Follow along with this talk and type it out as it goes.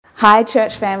Hi,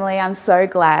 church family. I'm so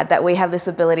glad that we have this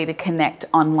ability to connect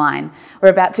online. We're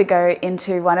about to go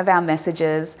into one of our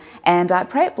messages, and I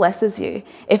pray it blesses you.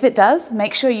 If it does,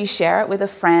 make sure you share it with a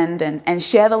friend and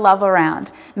share the love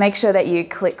around. Make sure that you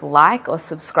click like or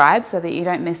subscribe so that you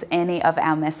don't miss any of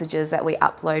our messages that we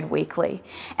upload weekly.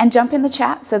 And jump in the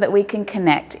chat so that we can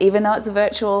connect. Even though it's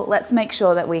virtual, let's make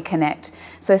sure that we connect.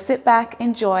 So sit back,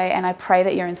 enjoy, and I pray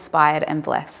that you're inspired and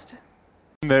blessed.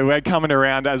 We're coming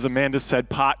around, as Amanda said,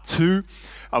 part 2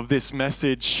 of this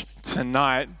message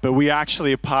tonight, but we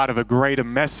actually are part of a greater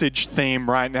message theme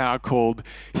right now called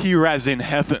Here as in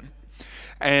Heaven.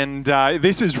 And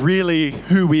this is really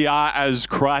who we are as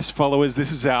Christ followers.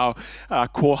 This is our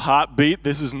core heartbeat.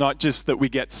 This is not just that we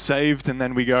get saved and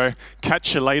then we go,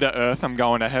 catch you later, earth, I'm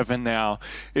going to heaven now.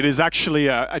 It is actually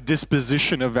a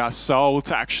disposition of our soul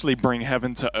to actually bring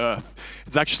heaven to earth.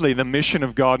 It's actually the mission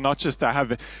of God, not just to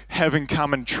have heaven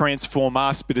come and transform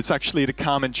us, but it's actually to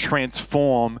come and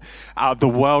transform the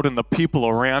world and the people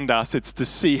around us. It's to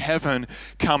see heaven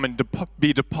come and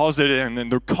be deposited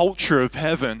and the culture of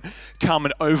heaven come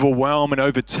and overwhelm and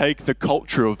overtake the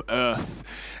culture of earth.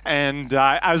 And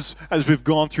as we've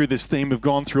gone through this theme, we've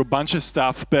gone through a bunch of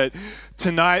stuff, but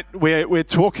tonight we're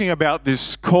talking about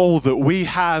this call that we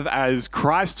have as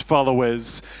Christ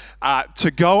followers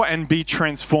to go and be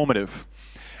transformative.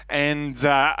 And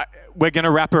we're going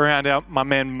to wrap around my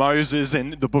man Moses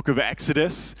in the book of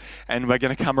Exodus, and we're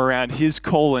going to come around his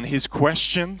call and his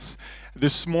questions.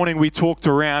 This morning we talked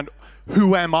around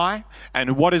who am I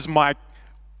and what is my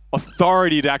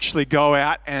authority to actually go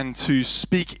out and to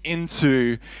speak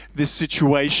into this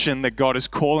situation that God is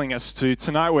calling us to.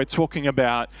 Tonight we're talking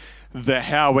about the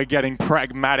how. We're getting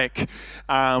pragmatic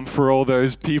for all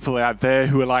those people out there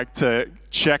who like to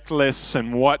checklists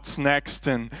and what's next,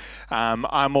 and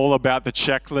I'm all about the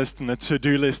checklist and the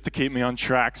to-do list to keep me on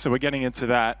track, so we're getting into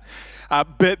that.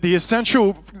 But the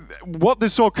essential, what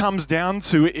this all comes down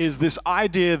to is this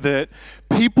idea that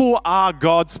people are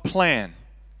God's plan.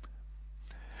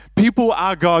 People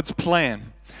are God's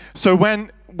plan. So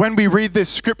when we read this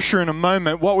scripture in a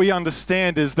moment, what we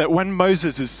understand is that when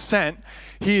Moses is sent,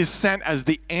 he is sent as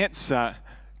the answer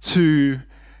to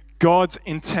God's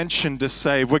intention to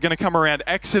save. We're going to come around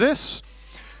Exodus,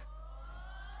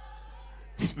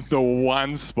 the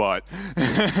one spot.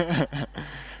 The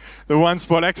one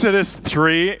spot, Exodus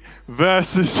 3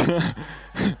 verses...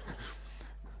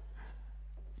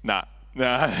 nah.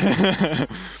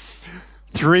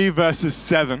 3 verses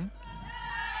 7.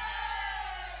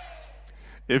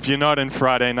 If you're not in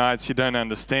Friday nights, you don't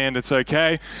understand, it's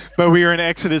okay. But we are in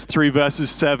Exodus 3 verses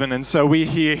 7, and so we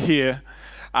hear here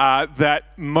that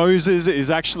Moses is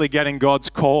actually getting God's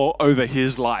call over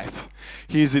his life.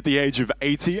 He's at the age of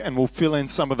 80, and we'll fill in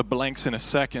some of the blanks in a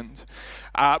second.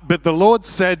 But the Lord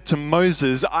said to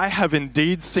Moses, I have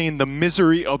indeed seen the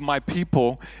misery of my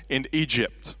people in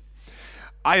Egypt.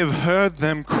 I have heard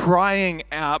them crying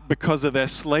out because of their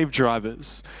slave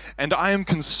drivers, and I am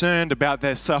concerned about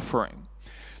their suffering.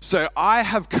 So I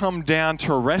have come down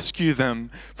to rescue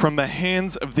them from the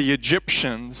hands of the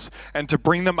Egyptians and to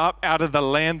bring them up out of the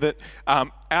land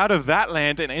out of that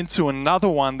land and into another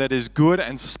one that is good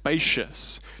and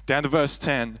spacious. Down to verse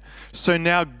 10. So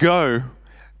now go,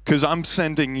 because I'm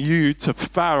sending you to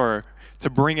Pharaoh to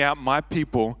bring out my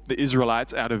people, the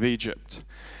Israelites, out of Egypt.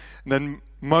 And then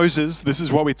Moses, this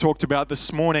is what we talked about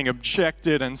this morning,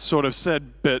 objected and sort of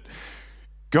said, but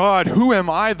God, who am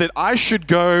I that I should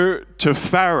go to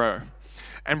Pharaoh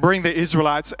and bring the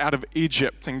Israelites out of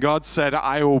Egypt? And God said,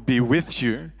 I will be with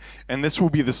you, and this will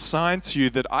be the sign to you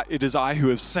that it is I who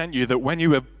have sent you, that when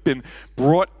you have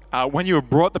brought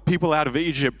the people out of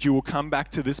Egypt, you will come back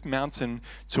to this mountain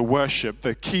to worship.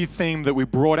 The key theme that we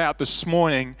brought out this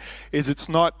morning is it's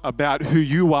not about who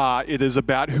you are, it is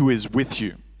about who is with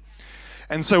you.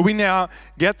 And so we now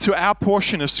get to our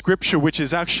portion of Scripture, which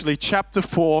is actually chapter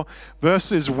 4,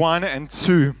 verses 1 and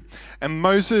 2. And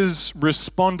Moses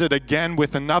responded again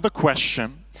with another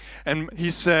question. And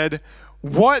he said,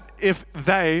 what if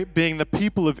they, being the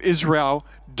people of Israel,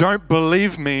 don't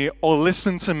believe me or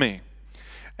listen to me?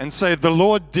 And say, the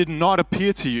Lord did not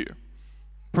appear to you.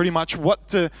 Pretty much,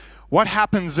 what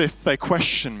happens if they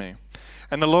question me?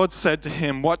 And the Lord said to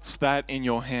him, what's that in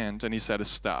your hand? And he said, a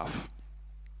staff.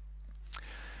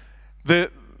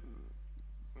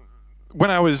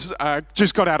 When I was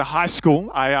just got out of high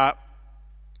school, I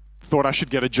thought I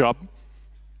should get a job.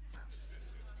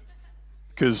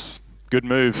 Because good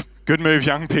move,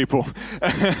 young people.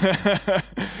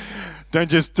 Don't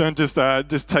just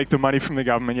take the money from the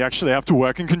government. You actually have to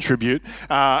work and contribute.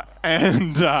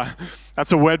 And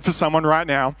that's a word for someone right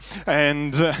now.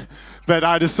 But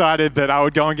I decided that I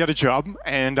would go and get a job,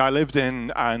 and I lived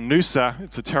in Noosa.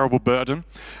 It's a terrible burden.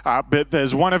 But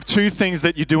there's one of two things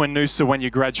that you do in Noosa when you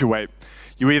graduate.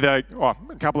 You either, a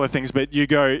couple of things, but you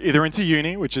go either into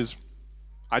uni, which is,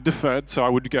 I deferred, so I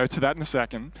would go to that in a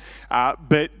second.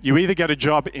 But you either get a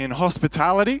job in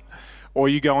hospitality or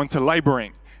you go into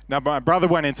laboring. Now, my brother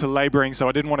went into laboring, so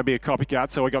I didn't want to be a copycat,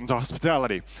 so I got into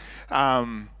hospitality.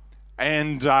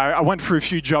 And I went for a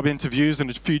few job interviews and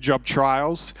a few job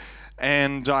trials.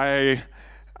 And my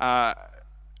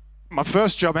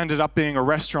first job ended up being a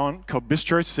restaurant called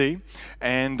Bistro C.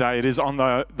 And it is on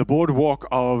the boardwalk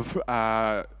of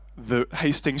the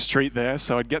Hastings Street there.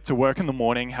 So I'd get to work in the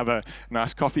morning, have a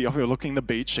nice coffee overlooking the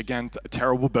beach. Again, a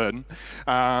terrible burden.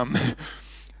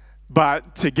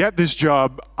 But to get this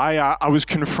job, I was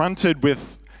confronted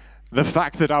with the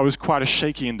fact that I was quite a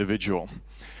shaky individual.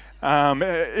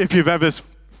 If you've ever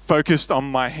focused on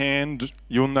my hand,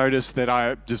 you'll notice that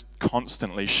I just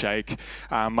constantly shake.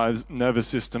 My nervous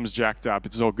system's jacked up.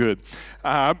 It's all good.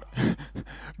 But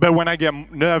when I get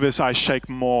nervous, I shake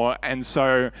more. And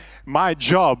so my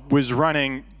job was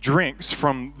running drinks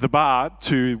from the bar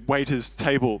to waiters'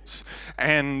 tables.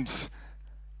 And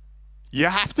you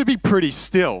have to be pretty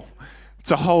still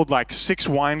to hold like 6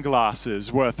 wine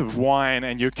glasses worth of wine,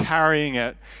 and you're carrying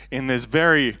it in this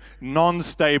very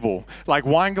non-stable, like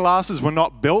wine glasses were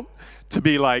not built to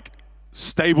be like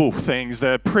stable things,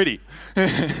 they're pretty.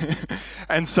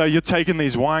 And so you're taking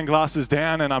these wine glasses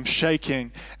down, and I'm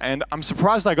shaking, and I'm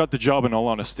surprised I got the job, in all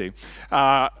honesty.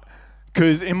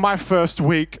 Because in my first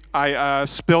week, I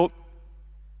spilt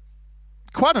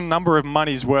quite a number of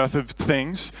money's worth of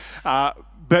things,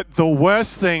 but the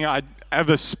worst thing I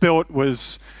ever spilt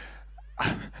was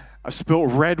I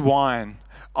spilt red wine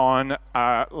on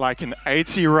like an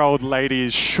 80-year-old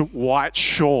lady's white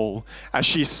shawl as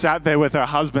she sat there with her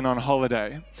husband on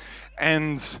holiday.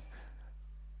 And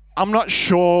I'm not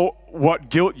sure what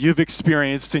guilt you've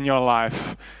experienced in your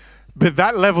life, but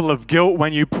that level of guilt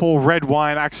when you pour red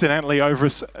wine accidentally over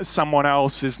someone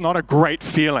else is not a great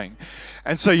feeling.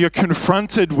 And so you're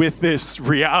confronted with this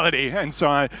reality. And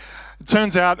so it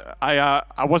turns out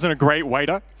I wasn't a great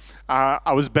waiter.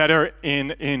 I was better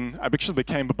I actually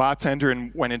became a bartender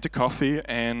and went into coffee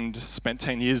and spent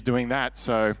 10 years doing that.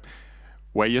 So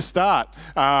where you start.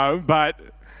 But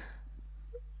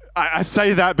I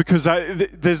say that because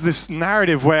there's this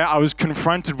narrative where I was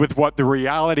confronted with what the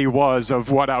reality was of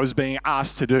what I was being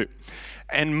asked to do.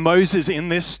 And Moses in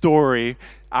this story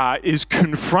is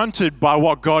confronted by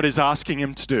what God is asking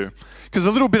him to do. Because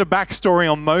a little bit of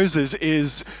backstory on Moses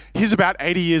is he's about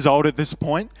 80 years old at this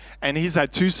point, and he's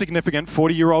had 2 significant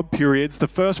 40-year-old periods. The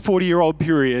first 40-year-old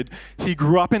period, he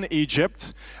grew up in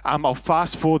Egypt. I'll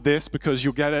fast forward this because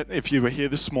you'll get it if you were here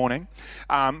this morning.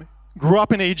 Grew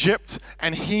up in Egypt,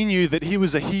 and he knew that he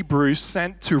was a Hebrew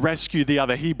sent to rescue the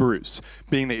other Hebrews,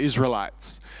 being the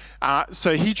Israelites.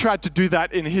 So he tried to do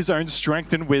that in his own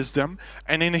strength and wisdom,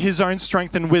 and in his own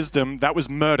strength and wisdom, that was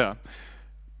murder.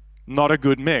 Not a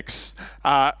good mix.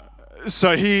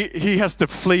 So he has to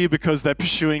flee because they're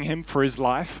pursuing him for his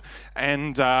life,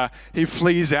 and he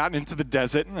flees out into the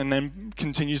desert and then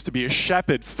continues to be a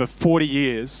shepherd for 40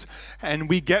 years. And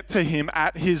we get to him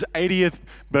at his 80th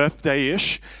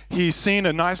birthday-ish. He's seen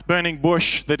a nice burning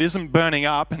bush that isn't burning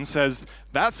up and says,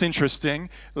 "That's interesting,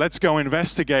 let's go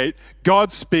investigate."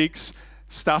 God speaks,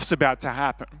 stuff's about to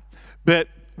happen. But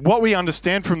what we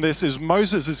understand from this is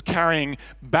Moses is carrying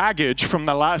baggage from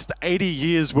the last 80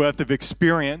 years worth of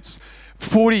experience,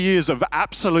 40 years of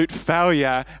absolute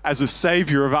failure as a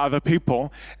savior of other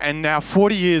people, and now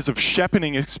 40 years of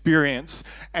shepherding experience,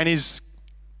 and he's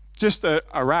just a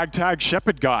ragtag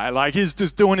shepherd guy. Like, he's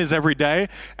just doing his every day,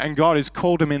 and God has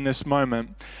called him in this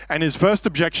moment. And his first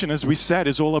objection, as we said,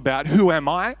 is all about, who am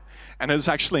I? And it's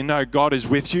actually, no, God is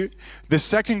with you. The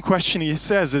second question he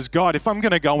says is, God, if I'm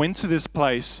going to go into this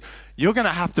place, you're going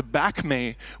to have to back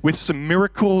me with some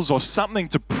miracles or something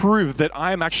to prove that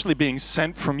I am actually being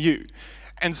sent from you.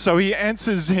 And so he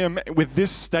answers him with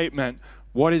this statement,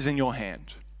 what is in your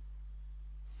hand?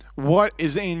 What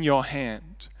is in your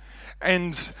hand?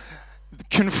 And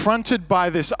confronted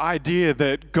by this idea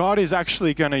that God is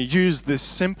actually going to use this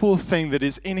simple thing that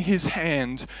is in his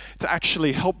hand to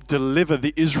actually help deliver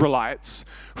the Israelites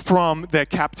from their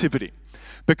captivity.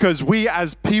 Because we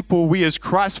as people, we as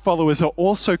Christ followers are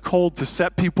also called to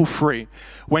set people free.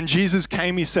 When Jesus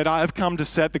came, he said, I have come to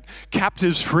set the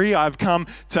captives free. I've come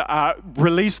to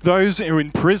release those who are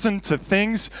in prison to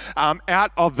things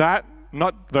out of that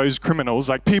not those criminals,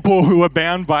 like people who are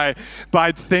bound by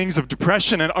things of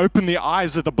depression, and open the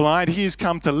eyes of the blind. He has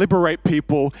come to liberate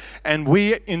people. And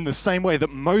we, in the same way that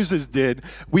Moses did,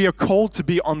 we are called to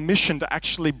be on mission to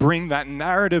actually bring that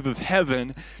narrative of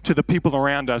heaven to the people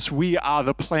around us. We are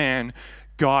the plan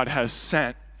God has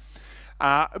sent.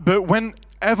 But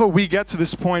whenever we get to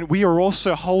this point, we are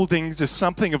also holding to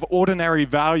something of ordinary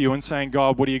value and saying,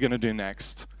 God, what are you going to do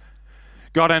next?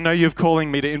 God, I know you're calling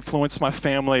me to influence my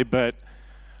family, but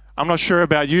I'm not sure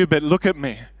about you, but look at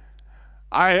me.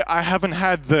 I haven't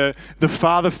had the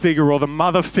father figure or the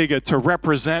mother figure to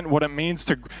represent what it means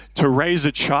to raise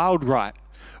a child right.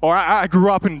 Or I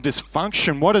grew up in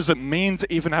dysfunction. What does it mean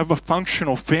to even have a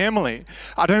functional family?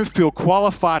 I don't feel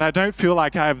qualified. I don't feel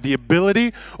like I have the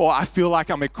ability, or I feel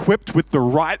like I'm equipped with the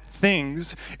right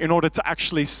things in order to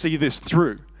actually see this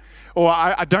through. Or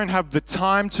I don't have the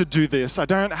time to do this. I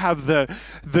don't have the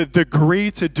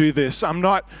degree to do this. I'm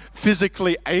not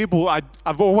physically able.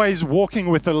 I've always walking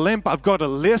with a limp. I've got a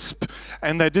lisp.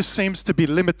 And there just seems to be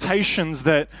limitations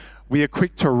that we are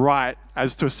quick to write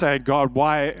as to say, God,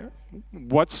 why?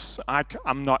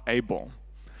 I'm not able.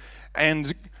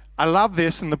 And I love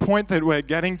this. And the point that we're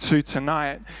getting to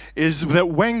tonight is that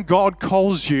when God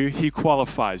calls you, He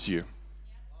qualifies you.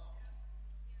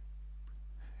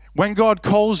 When God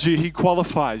calls you, He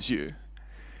qualifies you.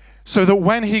 So that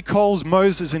when He calls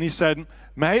Moses and He said,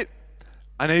 mate,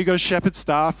 I know you got a shepherd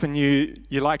staff and you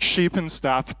like sheep and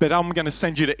stuff, but I'm going to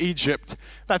send you to Egypt.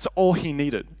 That's all He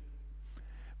needed.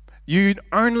 You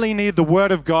only need the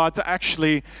word of God to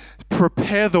actually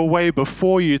prepare the way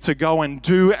before you to go and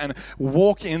do and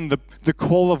walk in the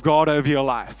call of God over your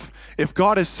life. If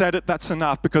God has said it, that's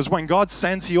enough, because when God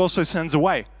sends, He also sends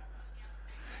away.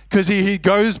 Because he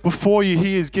goes before you.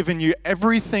 He has given you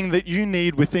everything that you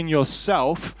need within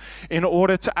yourself in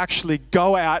order to actually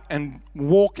go out and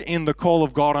walk in the call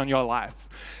of God on your life.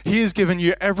 He has given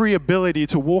you every ability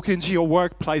to walk into your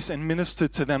workplace and minister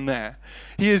to them there.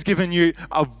 He has given you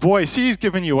a voice. He has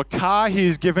given you a car. He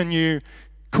has given you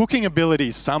cooking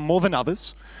abilities, some more than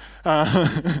others.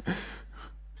 But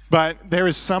there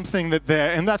is something that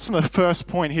there, and that's the first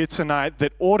point here tonight,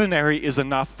 that ordinary is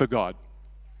enough for God.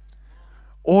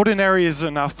 Ordinary is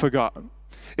enough for God.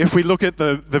 If we look at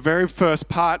the very first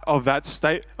part of that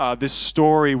this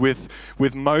story with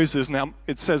Moses, now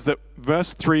it says that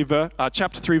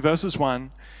chapter 3, verses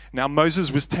 1, now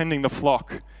Moses was tending the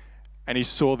flock and he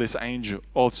saw this angel,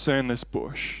 or discerned this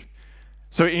bush.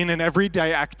 So in an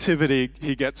everyday activity,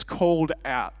 he gets called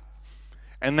out.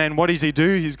 And then what does he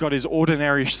do? He's got his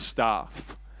ordinary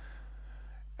staff.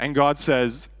 And God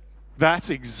says, that's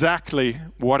exactly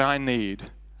what I need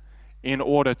in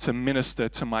order to minister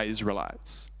to my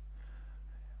Israelites.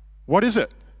 What is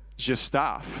it? It's your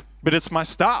staff. But it's my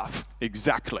staff.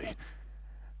 Exactly.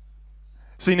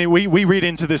 See, we read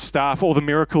into this staff all the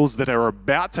miracles that are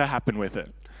about to happen with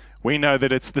it. We know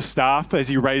that it's the staff as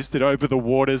He raised it over the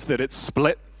waters, that it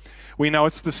split. We know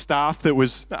it's the staff that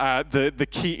was the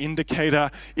key indicator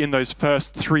in those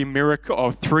first three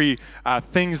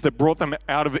things that brought them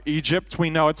out of Egypt.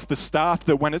 We know it's the staff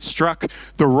that when it struck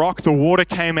the rock, the water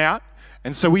came out.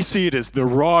 And so we see it as the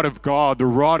rod of God, the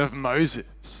rod of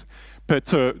Moses. But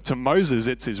to Moses,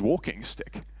 it's his walking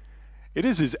stick. It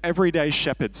is his everyday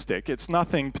shepherd stick. It's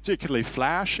nothing particularly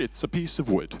flash. It's a piece of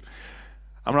wood.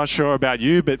 I'm not sure about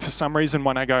you, but for some reason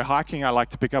when I go hiking, I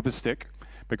like to pick up a stick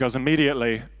because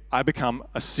immediately I become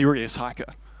a serious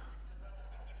hiker.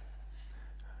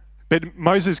 But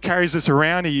Moses carries this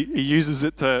around. He uses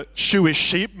it to shoe his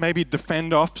sheep, maybe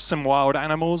defend off some wild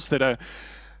animals that are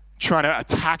trying to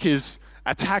attack his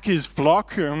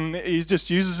flock. He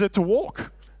just uses it to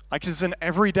walk. Like it's an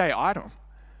everyday item.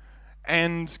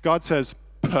 And God says,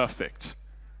 perfect.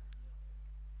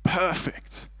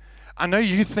 Perfect. I know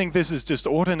you think this is just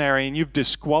ordinary and you've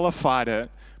disqualified it,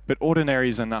 but ordinary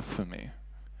is enough for me.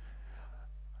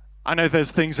 I know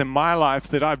there's things in my life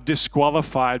that I've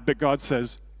disqualified, but God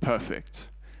says, perfect.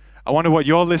 I wonder what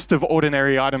your list of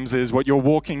ordinary items is, what your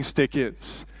walking stick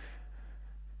is.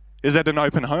 Is it an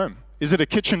open home? Is it a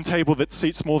kitchen table that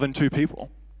seats more than 2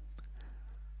 people?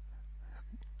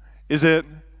 Is it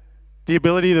the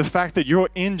ability, the fact that you're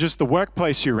in just the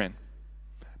workplace you're in?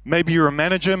 Maybe you're a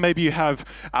manager, maybe you have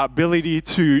ability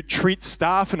to treat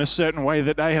staff in a certain way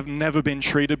that they have never been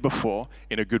treated before,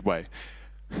 in a good way.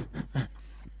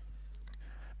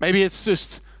 Maybe it's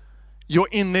just you're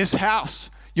in this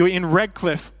house, you're in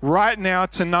Redcliffe right now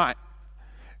tonight.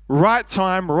 Right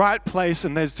time, right place,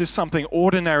 and there's just something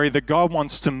ordinary that God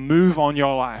wants to move on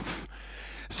your life.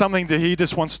 Something that He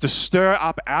just wants to stir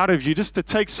up out of you, just to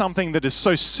take something that is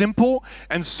so simple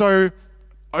and so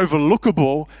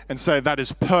overlookable and say that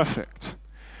is perfect.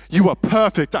 You are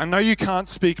perfect. I know you can't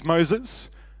speak, Moses,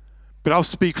 but I'll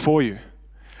speak for you.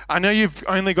 I know you've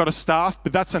only got a staff,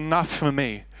 but that's enough for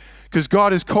me. Because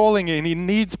God is calling and he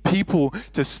needs people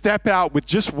to step out with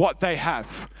just what they have.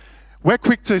 We're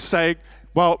quick to say,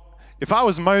 well, if I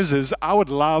was Moses, I would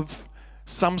love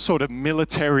some sort of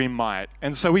military might.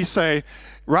 And so we say,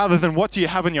 rather than what do you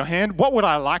have in your hand, what would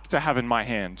I like to have in my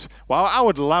hand? Well, I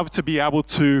would love to be able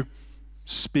to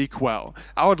speak well.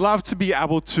 I would love to be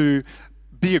able to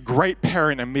be a great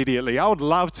parent immediately. I would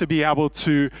love to be able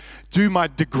to do my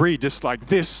degree just like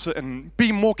this and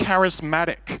be more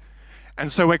charismatic.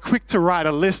 And so we're quick to write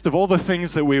a list of all the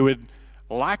things that we would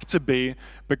like to be,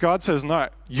 but God says, no,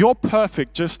 you're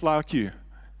perfect just like you.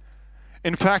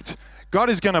 In fact,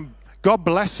 God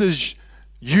blesses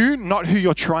you, not who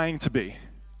you're trying to be.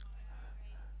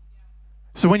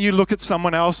 So when you look at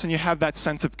someone else and you have that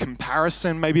sense of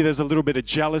comparison, maybe there's a little bit of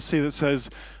jealousy that says,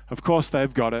 of course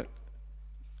they've got it.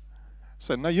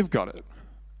 So no, you've got it.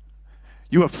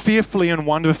 You are fearfully and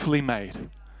wonderfully made.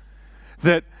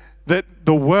 That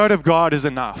the word of God is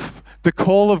enough. The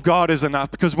call of God is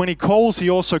enough, because when he calls, he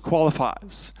also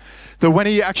qualifies. That when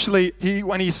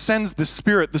he sends the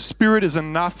Spirit is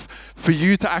enough for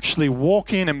you to actually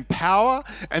walk in power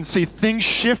and see things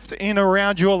shift in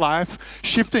around your life,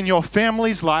 shift in your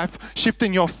family's life, shift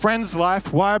in your friend's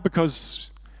life. Why?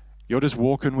 Because you're just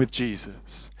walking with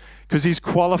Jesus. Because he's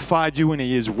qualified you and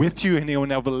he is with you and he will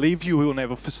never leave you, he will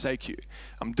never forsake you.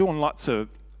 I'm doing lots of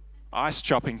ice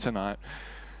chopping tonight.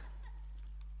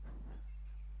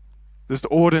 Just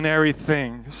ordinary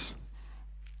things.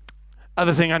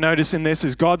 Other thing I notice in this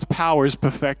is God's power is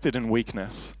perfected in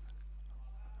weakness.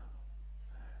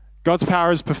 God's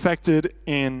power is perfected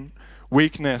in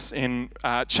weakness. In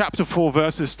chapter 4,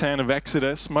 verses 10 of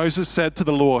Exodus, Moses said to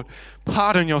the Lord,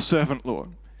 "Pardon your servant, Lord.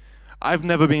 I've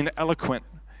never been eloquent,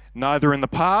 neither in the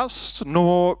past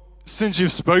nor since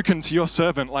you've spoken to your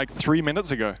servant like 3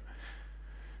 minutes ago.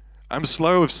 I'm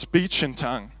slow of speech and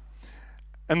tongue."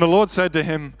 And the Lord said to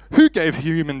him, "Who gave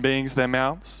human beings their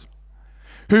mouths?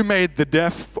 Who made the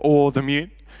deaf or the mute?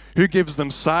 Who gives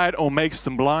them sight or makes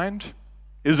them blind?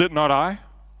 Is it not I,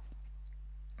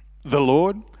 the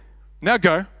Lord? Now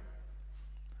go.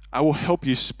 I will help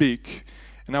you speak,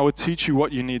 and I will teach you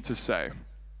what you need to say."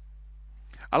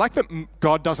 I like that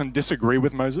God doesn't disagree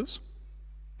with Moses.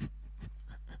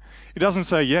 He doesn't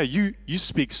say, yeah, you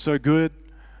speak so good.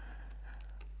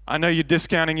 I know you're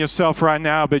discounting yourself right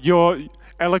now, but your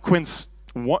eloquence,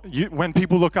 when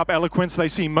people look up eloquence, they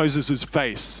see Moses'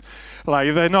 face.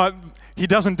 He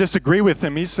doesn't disagree with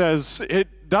him. He says,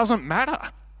 it doesn't matter.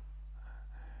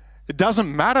 It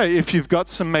doesn't matter if you've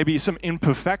got maybe some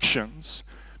imperfections,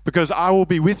 because I will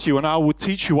be with you and I will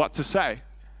teach you what to say.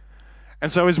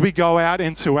 And so as we go out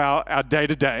into our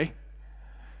day-to-day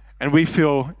and we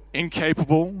feel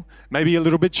incapable, maybe a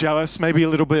little bit jealous, maybe a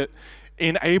little bit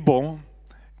unable,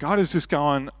 God is just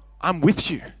going, I'm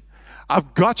with you.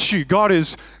 I've got you. God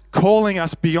is calling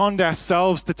us beyond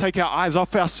ourselves to take our eyes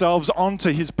off ourselves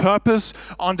onto his purpose,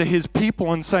 onto his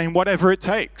people, and saying whatever it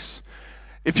takes.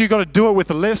 If you've got to do it with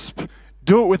a lisp,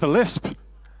 do it with a lisp.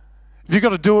 If you've got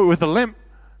to do it with a limp,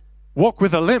 walk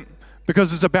with a limp.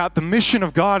 Because it's about the mission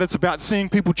of God. It's about seeing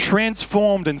people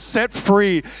transformed and set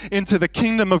free into the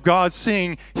kingdom of God,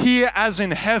 seeing here as in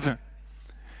heaven.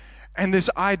 And this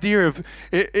idea of,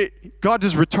 God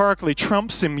just rhetorically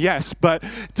trumps him, yes, but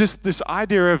just this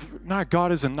idea of, no,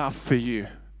 God is enough for you.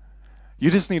 You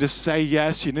just need to say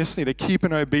yes. You just need to keep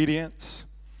in obedience.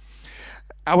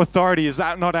 Our authority is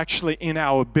not actually in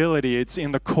our ability. It's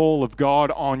in the call of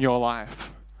God on your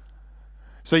life.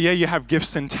 So yeah, you have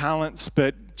gifts and talents,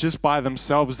 but just by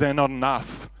themselves, they're not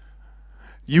enough.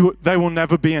 They will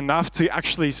never be enough to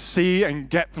actually see and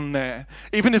get them there.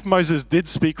 Even if Moses did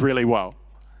speak really well.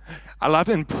 I love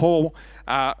in Paul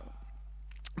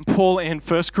in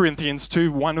 1 Corinthians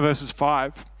 2, 1 verses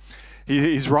 5.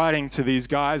 He's writing to these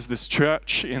guys, this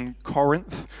church in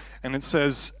Corinth, and it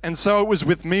says, "And so it was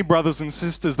with me, brothers and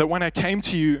sisters, that when I came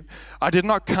to you, I did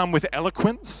not come with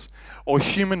eloquence or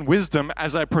human wisdom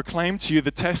as I proclaimed to you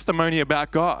the testimony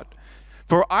about God.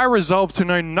 For I resolved to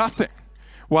know nothing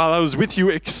while I was with you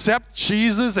except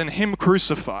Jesus and him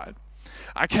crucified.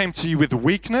 I came to you with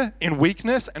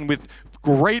weakness and with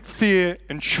great fear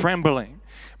and trembling.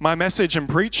 My message and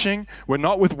preaching were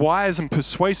not with wise and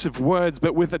persuasive words,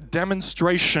 but with a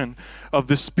demonstration of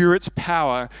the Spirit's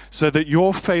power, so that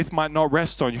your faith might not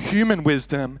rest on human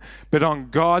wisdom, but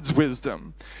on God's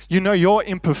wisdom." You know your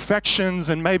imperfections,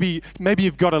 and maybe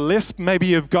you've got a lisp, maybe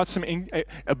you've got some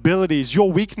abilities.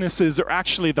 Your weaknesses are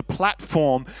actually the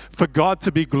platform for God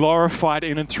to be glorified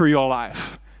in and through your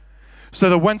life. So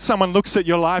that when someone looks at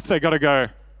your life, they got to go,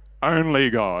 only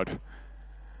God.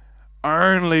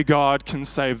 Only God can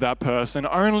save that person.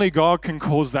 Only God can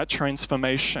cause that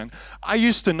transformation. I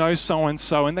used to know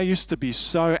so-and-so, and they used to be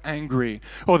so angry,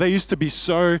 or they used to be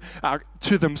so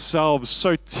to themselves,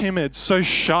 so timid, so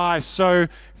shy, so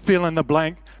fill in the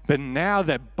blank. But now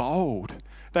they're bold.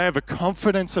 They have a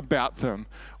confidence about them.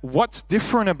 What's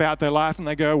different about their life? And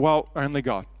they go, well, only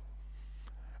God.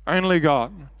 Only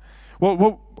God.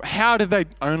 Well, how did they?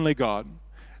 Only God.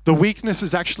 The weakness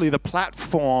is actually the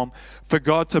platform for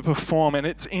God to perform, and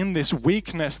it's in this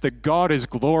weakness that God is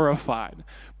glorified.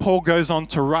 Paul goes on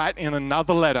to write in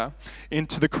another letter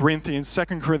into the Corinthians,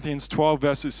 2 Corinthians 12,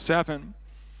 verses 7.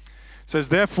 It says,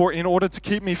 therefore, in order to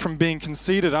keep me from being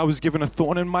conceited, I was given a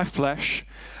thorn in my flesh,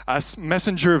 a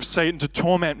messenger of Satan to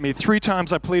torment me. 3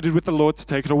 times I pleaded with the Lord to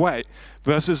take it away.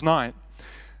 Verses 9.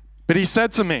 But he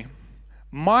said to me,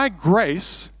 my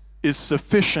grace is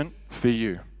sufficient for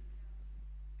you.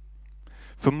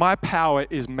 For my power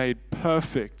is made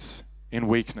perfect in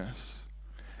weakness.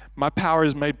 My power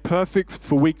is made perfect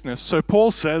for weakness. So Paul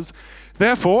says,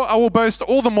 therefore, I will boast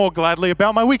all the more gladly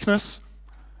about my weakness.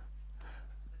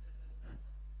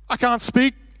 I can't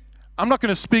speak. I'm not going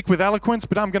to speak with eloquence,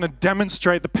 but I'm going to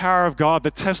demonstrate the power of God,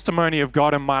 the testimony of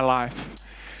God in my life.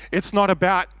 It's not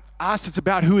about us, it's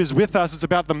about who is with us. It's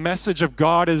about the message of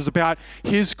God. It is about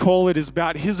His call. It is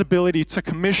about His ability to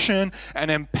commission and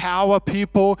empower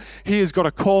people. He has got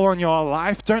a call on your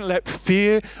life. Don't let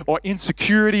fear or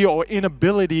insecurity or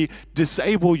inability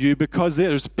disable you, because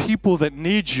there's people that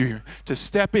need you to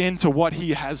step into what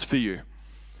He has for you.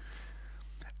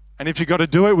 And if you've got to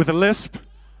do it with a lisp,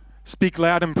 speak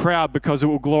loud and proud, because it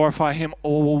will glorify Him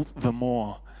all the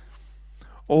more.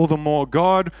 All the more.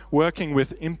 God working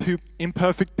with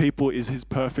imperfect people is His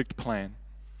perfect plan.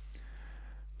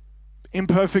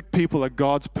 Imperfect people are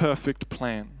God's perfect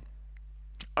plan.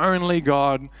 Only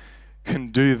God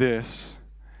can do this.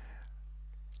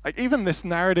 Like even this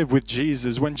narrative with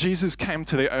Jesus, when Jesus came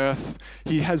to the earth,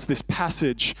 He has this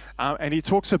passage and He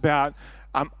talks about,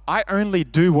 I only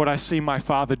do what I see my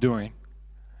Father doing.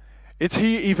 It's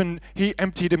He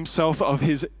emptied Himself of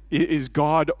His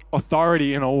God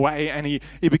authority in a way, and he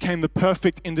became the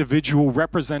perfect individual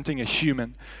representing a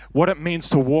human, what it means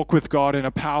to walk with God in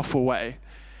a powerful way.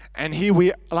 And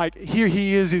here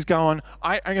He is, He's going,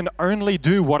 I can only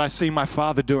do what I see my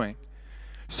Father doing.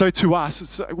 So to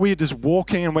us, we're just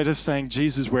walking and we're just saying,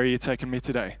 Jesus, where are you taking me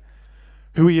today?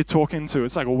 Who are you talking to?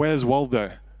 It's like, well, where's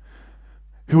Waldo?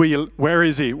 Who are you? Where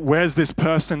is he? Where's this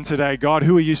person today? God,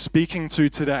 who are you speaking to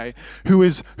today? Who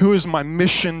is my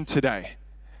mission today?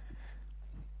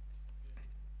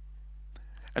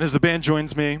 And as the band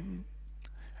joins me,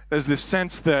 there's this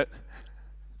sense that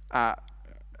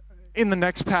in the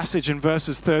next passage in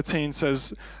verses 13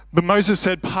 says, but Moses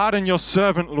said, pardon your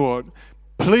servant, Lord.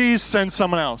 Please send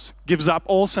someone else. Gives up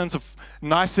all sense of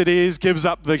niceties, gives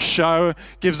up the show,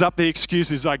 gives up the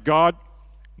excuses like, God,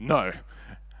 no.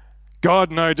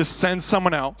 God, no, just send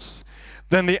someone else.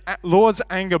 Then the Lord's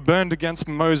anger burned against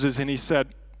Moses, and He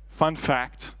said, fun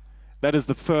fact, that is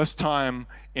the first time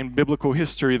in biblical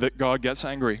history that God gets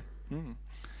angry.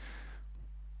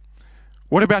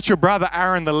 What about your brother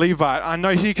Aaron the Levite? I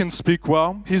know he can speak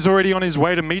well. He's already on his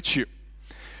way to meet you.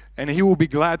 And he will be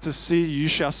glad to see you. You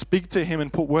shall speak to him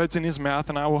and put words in his mouth,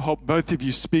 and I will help both of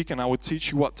you speak, and I will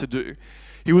teach you what to do.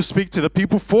 He will speak to the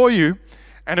people for you,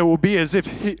 and it will be as if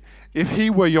he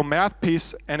were your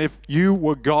mouthpiece and if you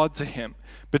were God to him.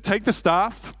 But take the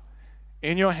staff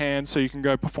in your hand so you can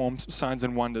go perform signs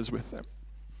and wonders with them.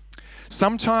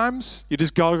 Sometimes you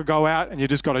just got to go out and you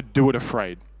just got to do it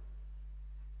afraid.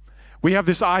 We have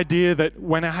this idea that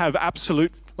when I have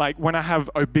when I have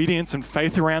obedience and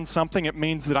faith around something, it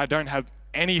means that I don't have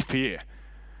any fear.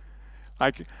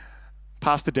 Like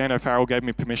Pastor Dan O'Farrell gave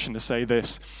me permission to say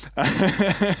this.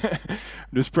 I'm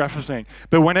just prefacing.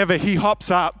 But whenever he hops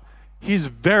up, he's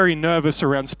very nervous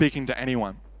around speaking to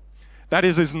anyone. That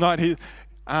is not his...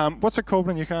 what's it called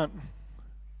when you can't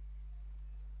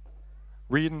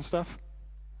read and stuff?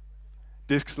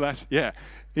 Dyslexic. Yeah.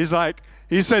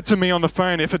 He said to me on the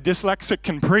phone, if a dyslexic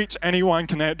can preach, anyone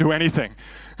can do anything.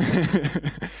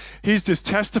 He's just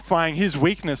testifying his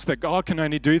weakness that God can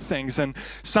only do things. And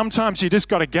sometimes you just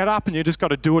got to get up and you just got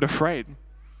to do it afraid.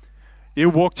 You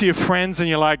walk to your friends and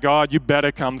you're like, God, you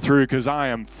better come through because I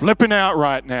am flipping out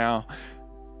right now.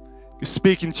 You're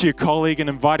speaking to your colleague and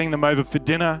inviting them over for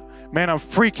dinner. Man, I'm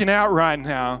freaking out right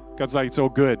now. God's like, it's all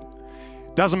good.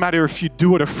 Doesn't matter if you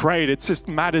do it afraid. It just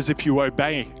matters if you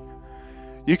obey.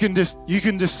 You can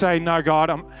just say, no,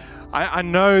 God, I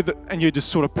know that, and you just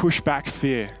sort of push back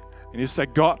fear. And you say,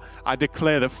 God, I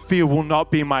declare that fear will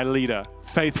not be my leader.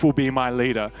 faith will be my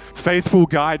leader. Faith will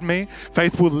guide me.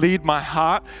 Faith will lead my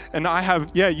heart. And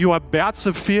you have bouts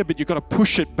of fear, but you've got to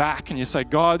push it back and you say,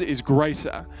 God is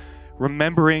greater.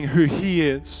 Remembering who He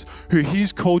is, who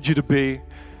He's called you to be,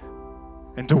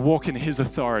 and to walk in His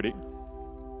authority.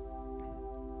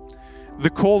 The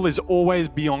call is always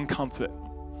beyond comfort.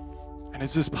 And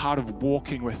it's just part of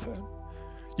walking with it.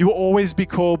 You will always be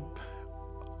called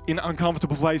in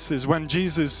uncomfortable places. When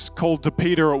Jesus called to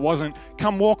Peter, it wasn't,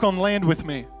 come walk on land with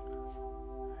me.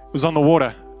 It was on the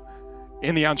water.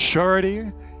 In the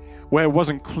unsurety, where it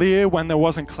wasn't clear, when there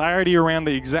wasn't clarity around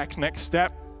the exact next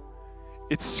step.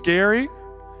 It's scary,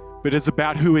 but it's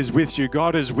about who is with you.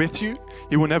 God is with you.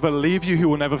 He will never leave you. He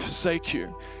will never forsake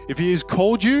you. If He has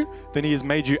called you, then He has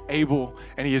made you able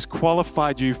and He has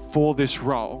qualified you for this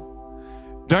role.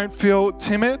 Don't feel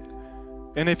timid,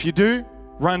 and if you do,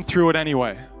 run through it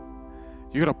anyway.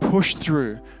 You got to push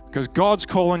through because God's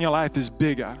call on your life is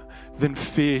bigger than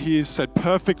fear. He has said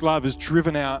perfect love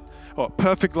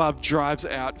drives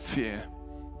out fear.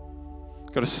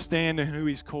 Got to stand in who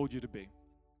He's called you to be.